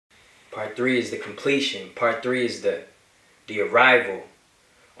Part 3 is the completion. Part 3 is the arrival.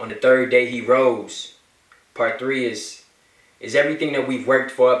 On the third day he rose. Part 3 is everything that we've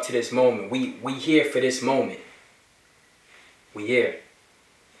worked for up to this moment. We here for this moment. We here.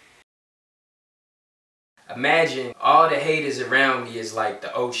 Imagine all the haters around me is like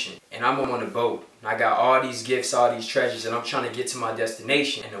the ocean, and I'm on a boat. I got all these gifts, all these treasures, and I'm trying to get to my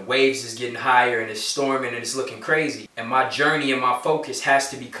destination. And the waves is getting higher, and it's storming, and it's looking crazy. And my journey and my focus has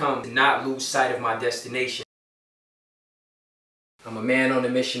to become to not lose sight of my destination. I'm a man on a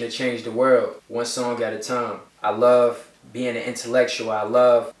mission to change the world, one song at a time. I love being an intellectual. I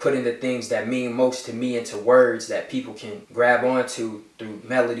love putting the things that mean most to me into words that people can grab onto through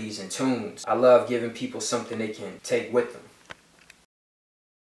melodies and tunes. I love giving people something they can take with them.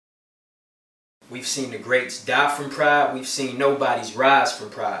 We've seen the greats die from pride. We've seen nobodies rise from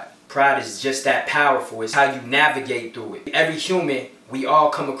pride. Pride is just that powerful. It's how you navigate through it. Every human we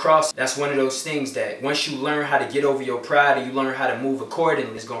all come across, that's one of those things that once you learn how to get over your pride and you learn how to move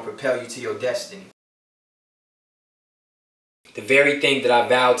accordingly, it's going to propel you to your destiny. The very thing that I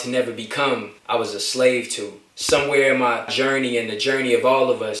vowed to never become, I was a slave to. Somewhere in my journey and the journey of all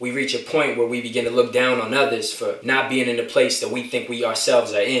of us, we reach a point where we begin to look down on others for not being in the place that we think we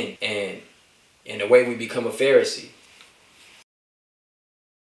ourselves are in. And in a way, we become a Pharisee.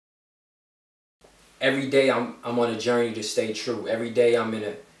 Every day I'm on a journey to stay true. Every day I'm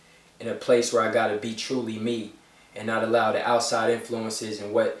in a place where I gotta be truly me and not allow the outside influences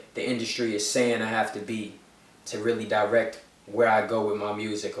and what the industry is saying I have to be to really direct where I go with my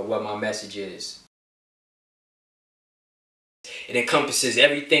music or what my message is. It encompasses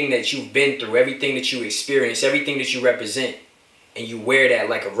everything that you've been through, everything that you experience, everything that you represent. And you wear that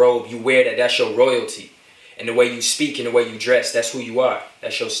like a robe. You wear that, that's your royalty. And the way you speak and the way you dress, that's who you are.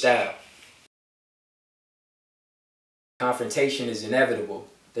 That's your style. Confrontation is inevitable.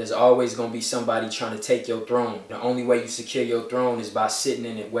 There's always going to be somebody trying to take your throne. The only way you secure your throne is by sitting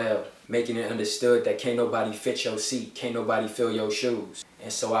in it well, making it understood that can't nobody fit your seat, can't nobody fill your shoes.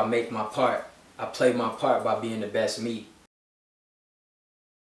 And so I make my part. I play my part by being the best me.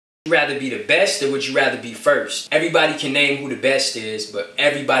 Would you rather be the best or would you rather be first? Everybody can name who the best is, but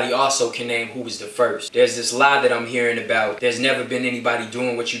everybody also can name who was the first. There's this lie that I'm hearing about. There's never been anybody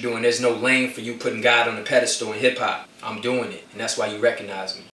doing what you're doing. There's no lane for you putting God on a pedestal in hip-hop. I'm doing it, and that's why you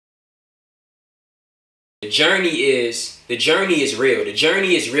recognize me. The journey is real. The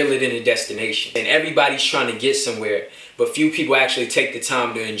journey is realer than the destination. And everybody's trying to get somewhere, but few people actually take the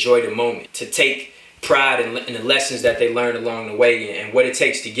time to enjoy the moment, to take pride in the lessons that they learn along the way and what it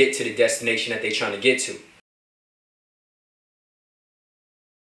takes to get to the destination that they're trying to get to.